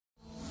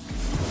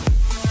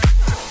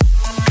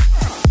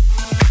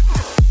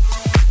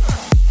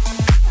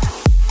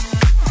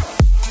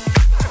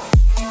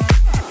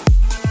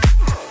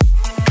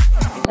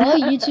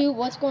YouTube,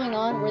 what's going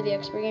on? We're the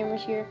Expert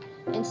Gamers here,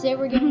 and today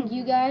we're giving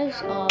you guys,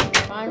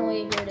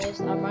 finally, here it is,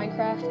 our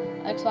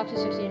Minecraft Xbox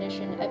 360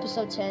 Edition,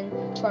 Episode 10,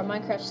 to our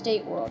Minecraft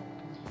State World.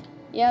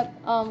 Yep,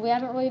 we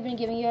haven't really been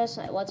giving you guys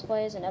Let's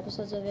Plays and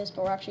episodes of this,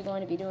 but we're actually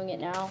going to be doing it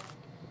now.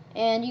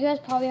 And you guys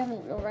probably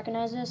haven't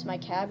recognized this. My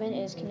cabin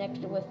is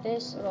connected with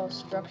this little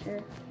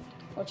structure,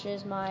 which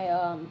is my,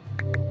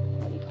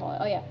 what do you call it?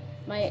 Oh yeah,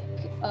 my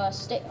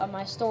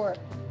my store.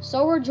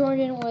 So we're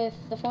joined in with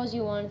the Fuzzy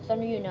One,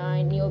 Thunder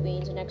U9, Neo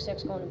Beans, and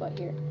XX going about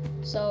here.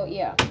 So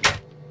yeah,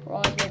 we're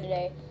all here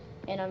today,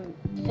 and I'm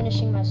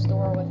finishing my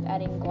store with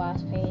adding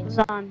glass panes.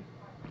 On.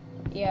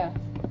 Yeah.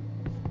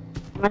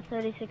 My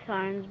 36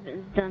 iron's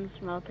been done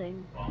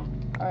smelting.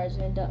 Alright, it's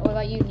been done. What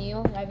about you,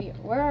 Neil?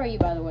 Where are you,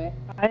 by the way?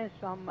 I didn't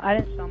sell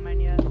mine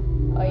yet.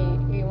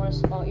 Oh, you want to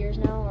smelt yours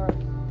now, or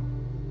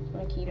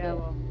want to keep it?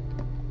 Well.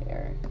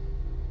 There.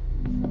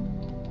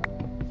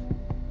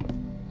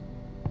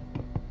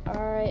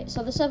 Alright,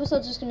 so this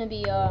episode's just gonna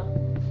be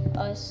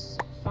us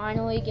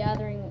finally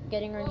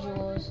getting our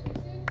jewels,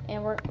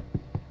 and we're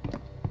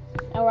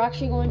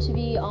actually going to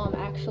be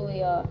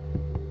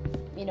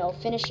you know,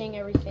 finishing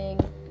everything,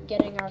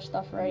 getting our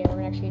stuff ready. We're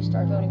gonna actually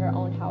start building our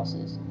own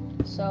houses.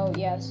 So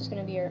yeah, this is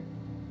gonna be our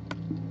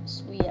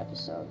sweet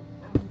episode.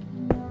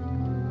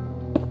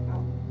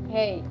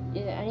 Hey,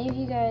 did any of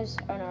you guys?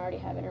 Oh no, I already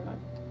have it. Never mind.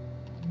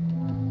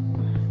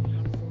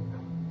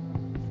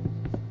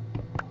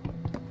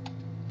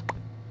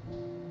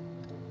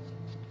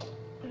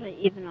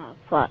 Even on a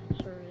flat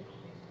surface.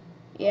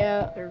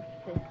 Yeah.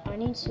 I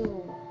need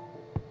to.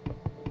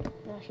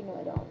 Actually, no,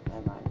 I don't.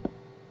 Never mind.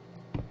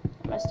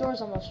 My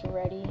store's almost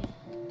ready.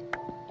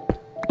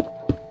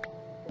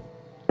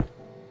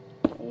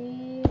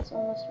 It's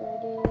almost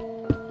ready.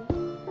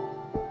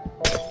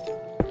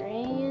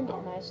 And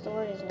my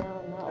store is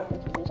now not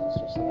open for business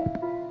just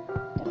yet.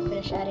 Gotta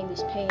finish adding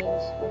these panes.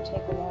 It'll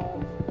take a while.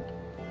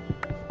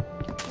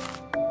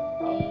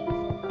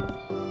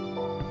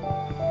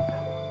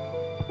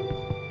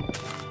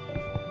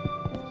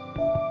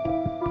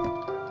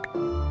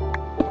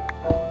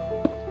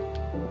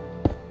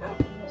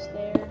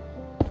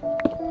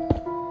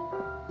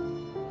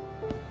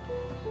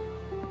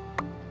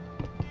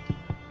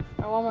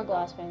 One more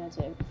glass pane, that's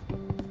it.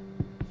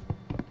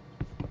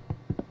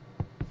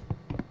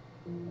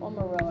 One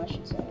more row, I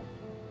should say.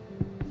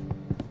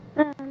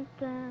 Dun,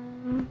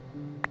 dun.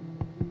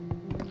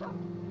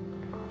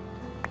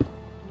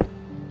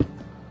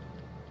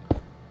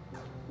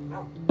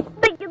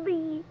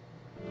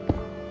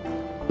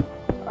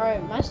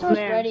 Alright, my store's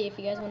ready if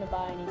you guys want to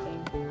buy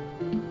anything.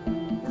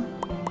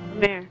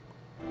 Come here.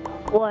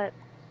 What?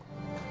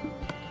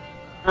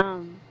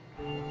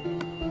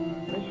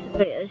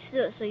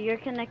 So you're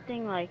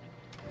connecting, like,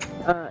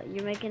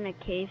 you're making a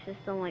cave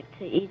system, like,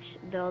 to each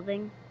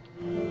building?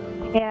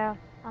 Yeah,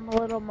 I'm a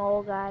little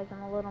mole, guys.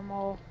 I'm a little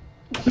mole.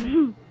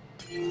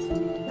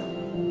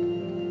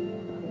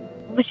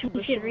 We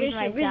should read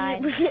my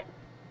sign.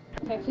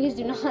 Okay, please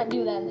do not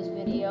do that in this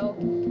video.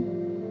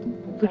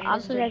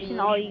 I'm suggesting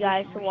all you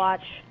guys to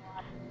watch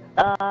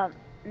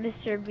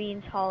Mr.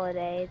 Bean's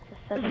Holiday. It's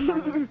such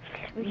a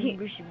funny.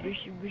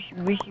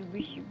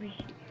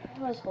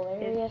 It was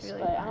hilarious, really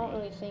but I funny. don't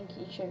really think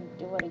you should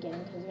do it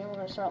again, because then we're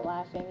going to start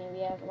laughing, and we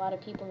have a lot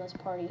of people in this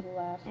party who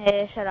laugh.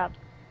 Hey, shut up.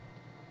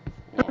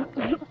 Yeah,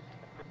 okay.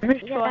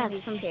 You gotta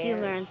have some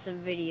humor in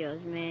some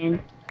videos,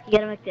 man. You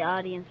gotta make the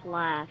audience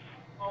laugh.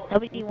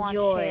 Nobody wants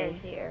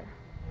chairs here.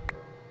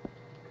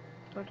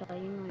 You know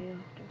you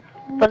have to.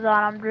 Hold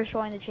on, I'm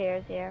destroying the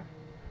chairs here.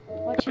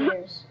 What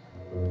chairs?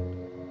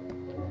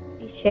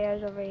 These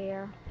chairs over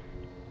here.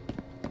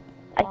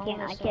 I Oh, can't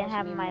this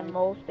have sounds my weird.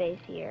 mole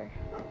space here.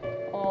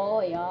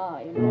 Oh,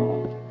 yeah, you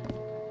know.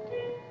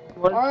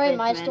 Alright,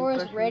 my store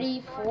is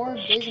ready for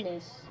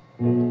business.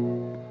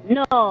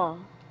 No!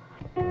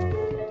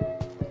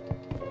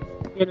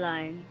 You're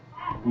lying.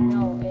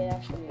 No, it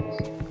actually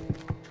is.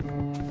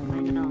 I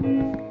know.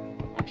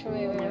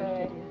 Actually,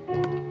 wait.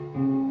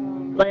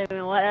 Wait a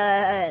minute, what?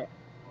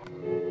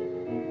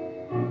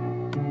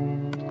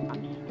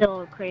 I'm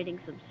still creating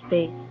some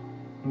space.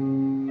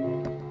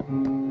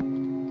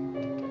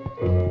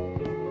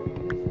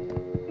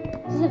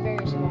 This is a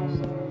very small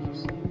store, as you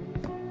see.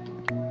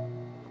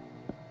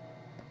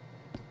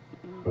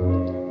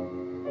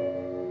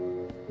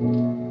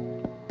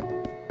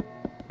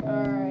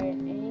 Alright,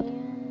 and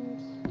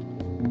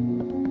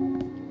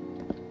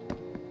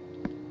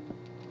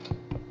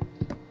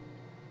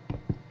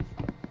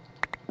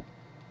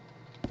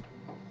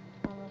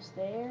almost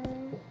there.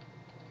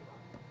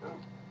 Okay,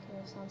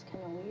 that sounds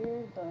kind of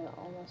weird, but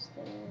almost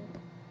there.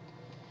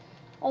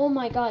 Oh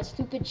my god,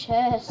 stupid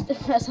chest.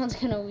 That sounds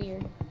kind of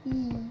weird.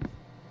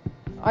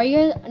 Are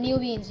you guys, Neo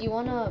Beans, you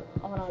wanna,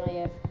 oh no, not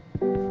yet.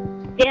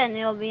 Yeah,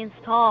 Neil Beans,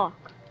 talk.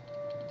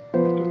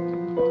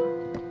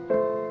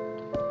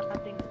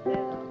 Nothing to say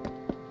though.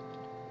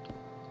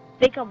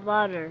 Speak up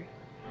louder.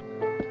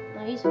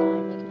 No, he's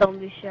fine. Don't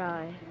be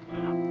shy.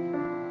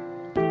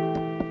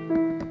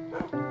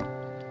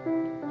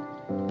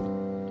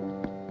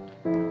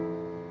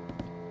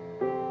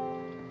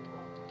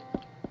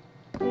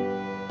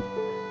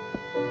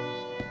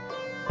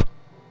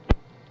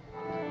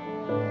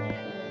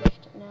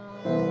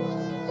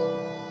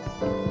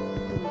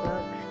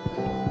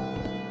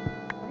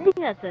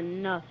 that's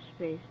enough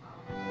space.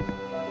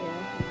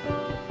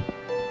 Yeah.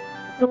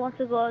 Who wants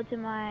to go to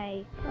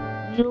my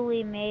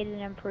newly made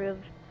and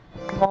improved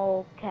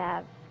mole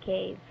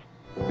cave?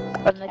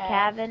 From the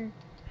cabin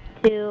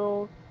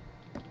to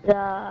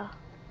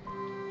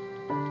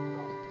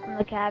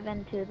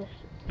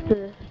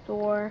the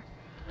store.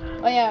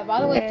 Oh yeah,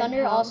 by the way, And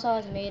Thunder also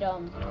has made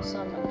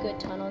some good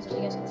tunnels, as you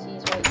guys can see.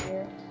 Is right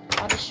here.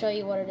 I'll just show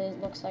you what it is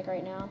looks like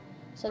right now.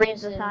 So Read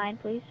there's the sign,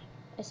 please.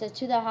 It says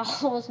to the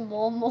house,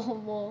 mole, mole,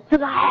 mole. To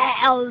the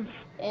house!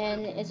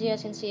 And as you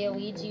guys can see, it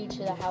leads you to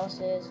the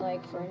houses.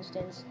 Like, for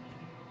instance,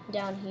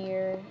 down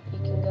here, you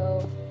can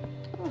go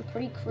a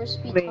pretty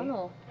crispy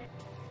tunnel.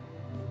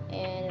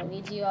 And it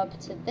leads you up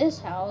to this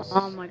house.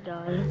 Oh my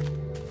god.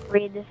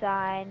 Read the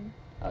sign.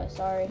 Oh,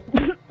 sorry.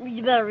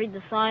 You better read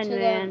the sign, to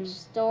man. the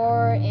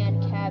store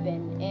and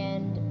cabin.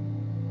 And...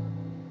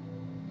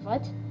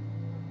 what?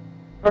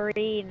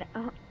 Vereen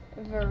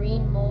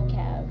Mole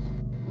Cave.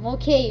 Mole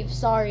Cave,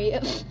 sorry.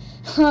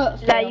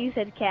 Now you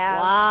said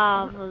cab.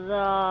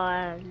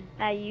 Wow,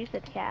 Now you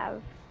said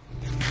cab.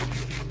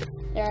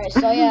 Alright,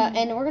 so yeah,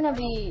 and we're gonna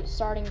be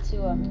starting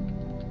to,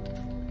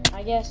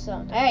 I guess,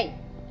 hey!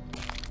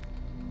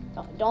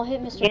 Don't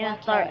hit Mr. You Black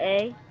gonna start Cat.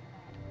 A?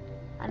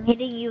 I'm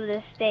hitting you with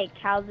a stake.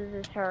 How does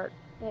this hurt?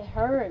 It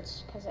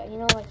hurts, because, you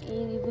know, like,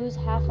 you lose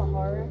half a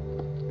heart.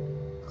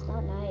 It's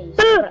not nice.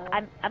 You know?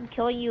 I'm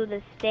killing you with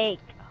a stake.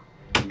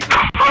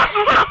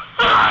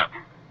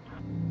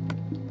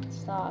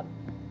 Stop.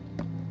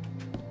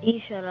 You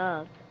shut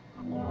up.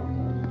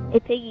 Hey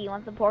Piggy, you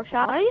want some pork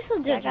chop? Why are you so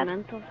Yeah, I got-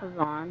 judgmental,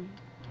 Fazan?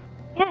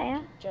 Yeah.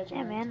 Yeah,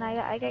 Judgmental. man.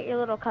 I got your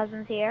little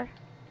cousins here.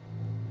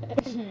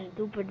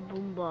 Stupid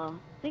Boomba.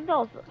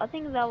 I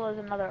think that was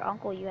another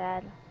uncle you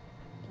had.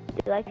 Do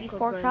you like these Uncle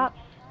pork Greg. chops?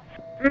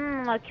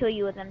 I'll kill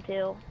you with them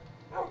too.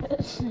 Nice.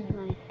 Let's see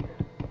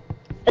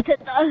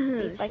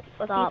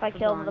if I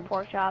kill him with a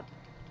pork chop.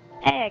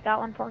 Hey, I got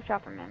one pork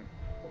chop from him.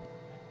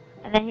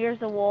 And then here's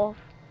the wolf.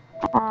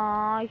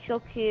 Aw, he's so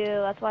cute.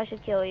 That's why I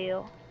should kill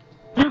you.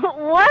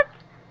 What?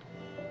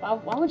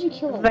 Why would you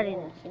kill a Very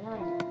wolf? You're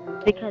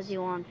not Because he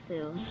wants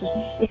to.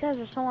 Because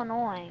they're so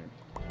annoying.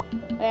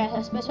 yeah,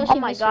 especially Oh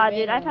my Mr. god,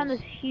 dude, I Bangles. found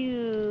this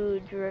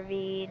huge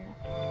ravine.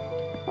 You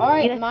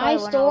Alright, guys my probably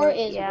wanna store work-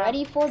 is yeah.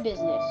 ready for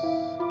business.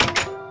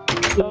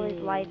 All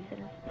these lights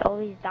and all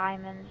these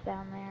diamonds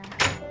down there.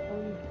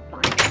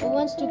 Who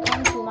wants to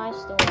come to my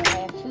store? I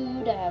have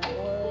food, I have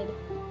wood.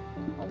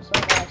 I'm sort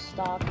of out of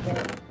stock,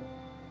 but...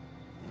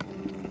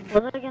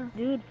 What are they gonna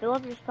do? Dude, fill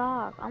up your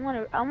stock. I'm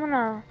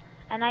gonna,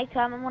 at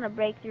nighttime, I'm gonna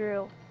break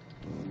through.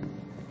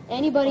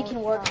 Anybody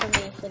can work for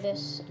me for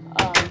this,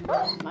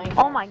 Minecraft.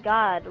 Oh my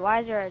god, why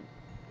is there a...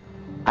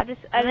 I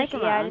just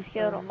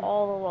killed Come on.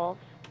 all the wolves.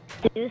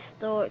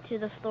 To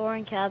the store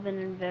and cabin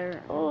and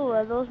there. Ooh,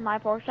 are those my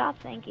pork chops?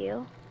 Thank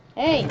you.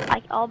 Hey!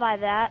 I'll buy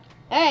that.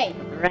 Hey!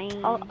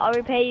 Rain. I'll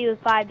repay you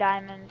with 5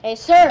 diamonds. Hey,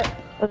 sir!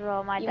 Those are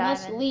all my You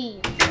diamonds. must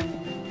leave.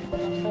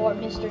 Or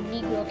Mr.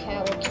 Negro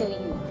Cat will kill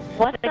you.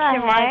 What the Fix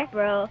your mic, heck?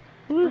 bro.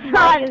 Whose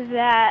mic is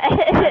that?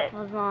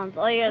 Fazan's.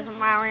 Oh, yes,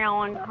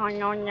 Mario and It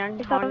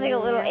sounds like a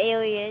little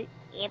alien.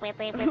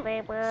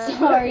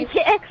 Sorry.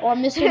 Or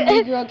Mr.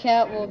 Negro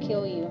Cat will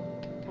kill you.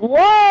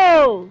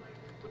 Whoa!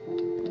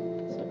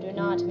 So do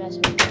not mess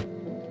with me.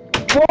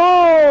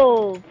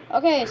 Whoa!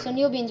 Okay, so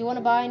Neil Beans, you want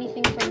to buy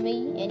anything from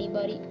me?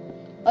 Anybody?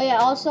 Oh yeah,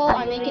 also,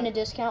 I'm making a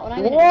discount. When I'm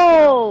in a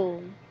discount,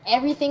 Whoa!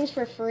 everything's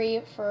for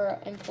free for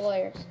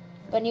employers.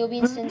 But Neil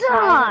Beans, since he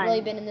John! hasn't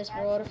really been in this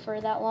world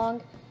for that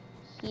long,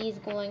 he's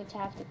going to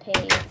have to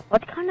pay.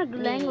 What kind of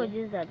language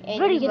is that? And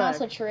Very you can bad.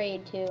 also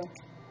trade, too.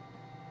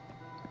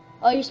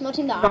 Oh, you're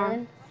smelting the John.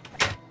 iron?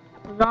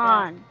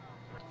 Fazan.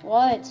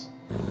 What?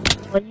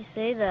 What'd you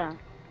say there?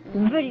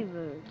 Very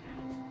rude.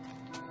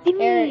 What do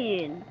you Eric.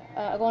 mean?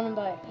 I'm going to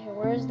buy. Here,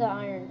 where's the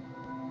iron?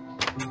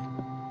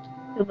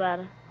 Too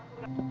bad.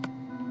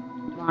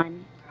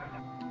 Mine.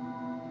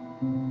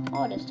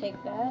 I'll just take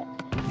that.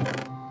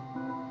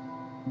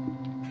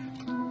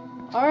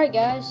 Alright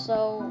guys,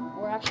 so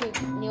we're actually,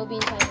 Neil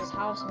Beans has his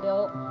house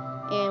built.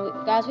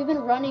 And guys, we've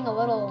been running a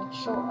little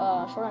short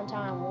on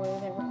time. We've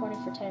been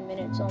recording for 10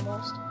 minutes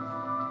almost.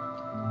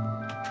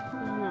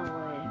 There's no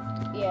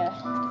way. Yeah,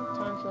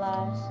 time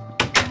flies.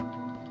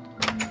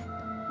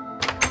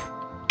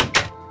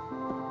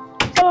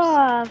 Oh,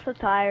 I'm so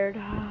tired.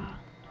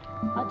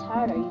 How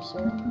tired are you,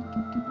 sir?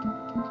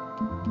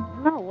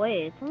 No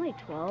way, it's only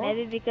 12.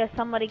 Maybe because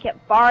somebody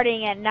kept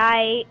farting at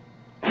night.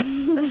 I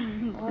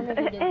wonder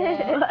who did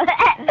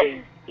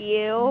that.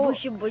 You.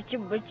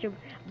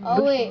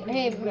 Oh wait,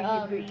 hey,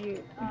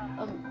 Thunder.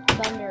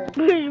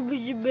 What are you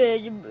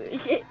building?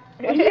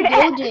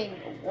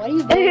 What are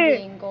you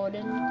building,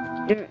 Golden?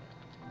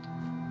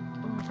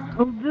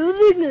 I'm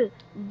building,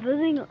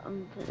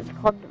 it's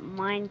called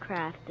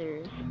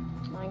Minecrafters.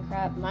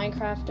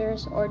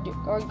 Minecrafters or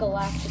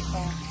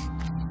Galactica?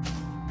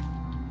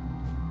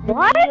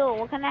 What? Ew,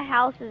 what kind of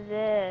house is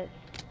this?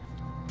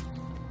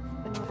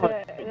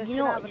 You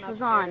know what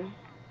was on?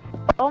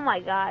 Oh my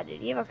god,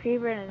 dude, you have a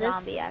creeper and a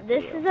zombie after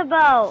This you. is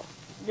about,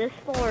 this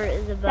floor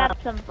is about,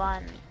 Have some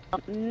fun.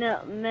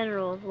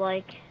 minerals,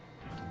 like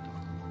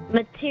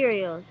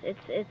materials.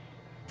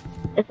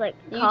 It's like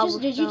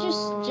Did you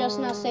just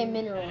now say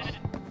minerals?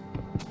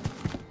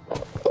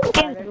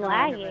 Game's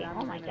lagging.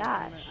 Oh my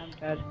gosh. I'm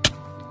dead.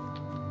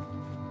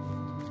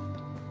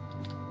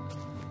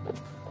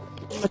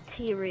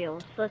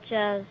 materials such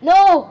as.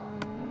 No!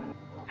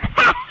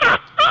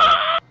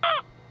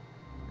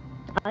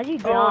 How'd you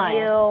Oh, die?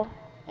 you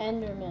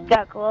Enderman.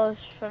 got close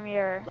from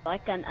your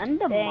Like an thing.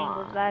 Does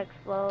Enderman. that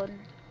explode?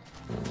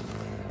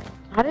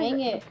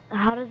 Dang it.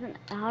 How does an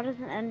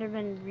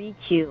Enderman reach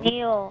you?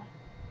 Neil,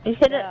 you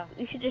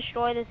should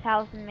destroy this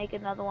house and make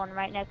another one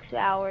right next to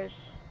ours.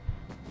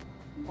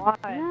 Why?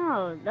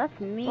 No, that's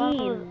One mean.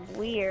 was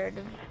weird.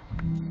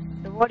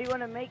 So what do you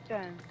want to make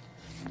then?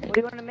 What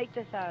do you want to make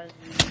this as?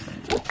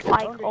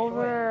 Like Don't destroy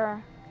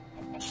over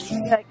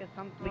Like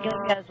we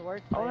can get his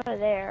work. over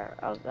there.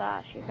 Oh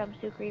gosh, here comes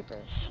 2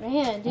 creepers.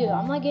 Man, dude,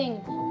 I'm like getting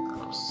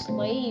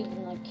slaved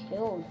and like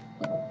killed.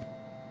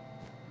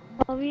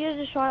 Well, we just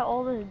destroy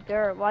all this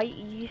dirt. Why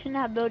you shouldn't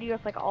have built yours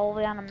like all the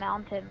way on a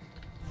mountain?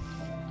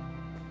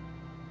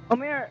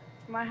 Amir,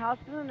 my house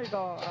is gonna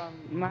go.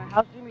 My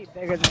house is gonna be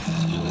bigger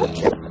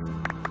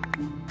than.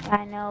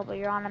 I know, but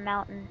you're on a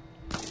mountain.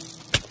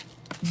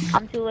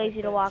 I'm too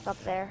lazy to walk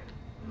up there.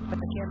 But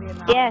there can't be a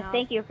mountain Yes, house.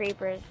 thank you,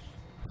 creepers.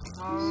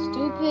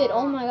 Stupid.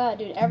 Oh my god,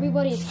 dude.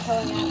 Everybody's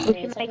killing after We me. should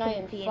It's like make not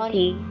some even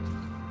funny. TNT.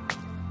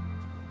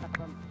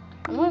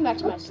 I'm going back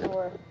to my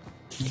store.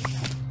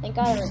 Thank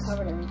god I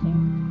recovered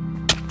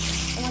everything.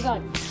 Oh my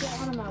god, get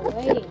out of my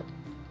way.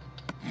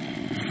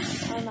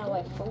 Out of my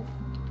way, fool.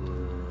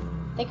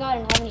 Thank god I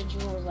didn't have any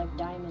jewels like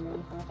diamond or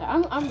anything like that.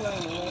 I'm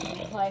running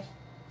away from life.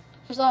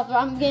 First off,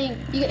 I'm getting.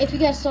 If you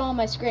guys saw on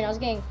my screen, I was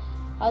getting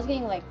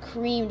like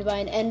creamed by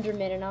an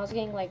Enderman, and I was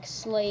getting like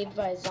slaved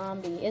by a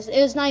zombie. It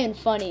was not even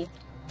funny.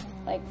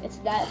 Like it's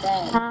that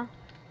bad. Huh?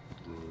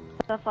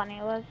 So funny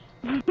it was.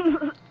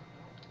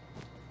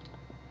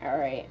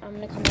 Alright, I'm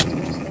gonna come back to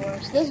my store.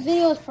 So this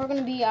video is probably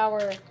gonna be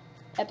our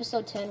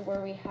episode 10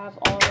 where we have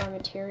all of our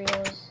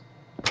materials.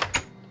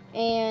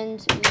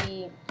 And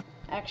we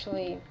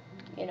actually,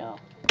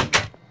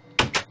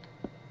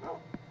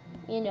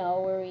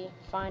 where we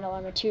find all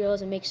our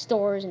materials and make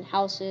stores and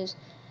houses.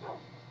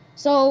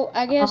 So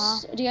I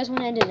guess, do you guys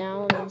want to end it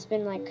now? I mean, it's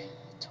been like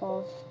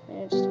 12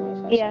 minutes,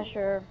 25 Yeah, seconds.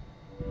 sure.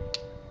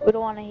 We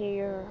don't want to hear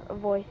your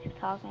voice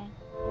talking.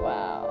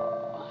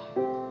 Wow.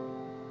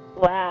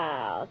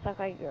 Wow, talk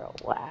like a girl.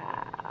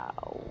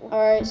 Wow.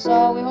 Alright,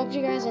 so we hope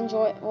you guys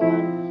enjoy. Well,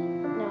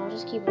 no,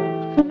 just keep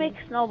on. Who makes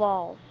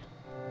snowballs?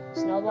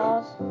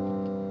 Snowballs?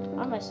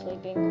 Why am I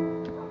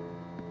sleeping?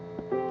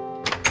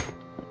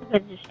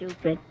 Because you're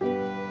stupid.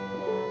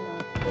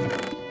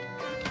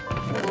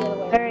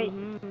 Alright.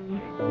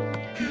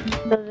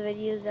 Those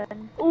videos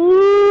done.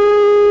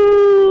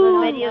 Ooh! Those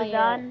Not videos yet.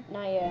 done.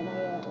 Not yet.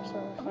 We're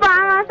still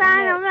Vamos a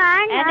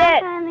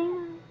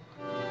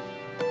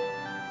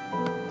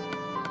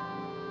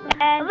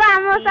And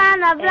Vamos a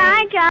la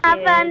playa.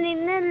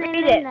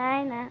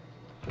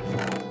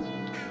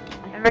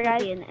 Remember,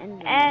 guys?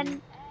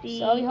 And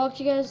So we hope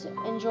you guys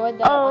enjoyed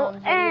that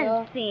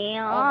video see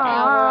of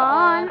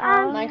our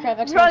Minecraft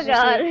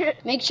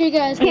Xbox. Make sure you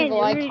guys leave a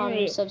like, Read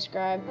comment, me.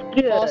 subscribe.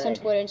 Good. Follow us on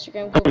Twitter,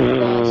 Instagram, Google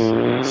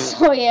Plus.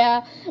 So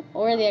yeah,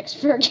 we're the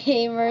Expert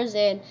Gamers,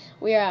 and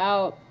we are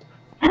out.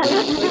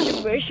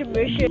 Bush.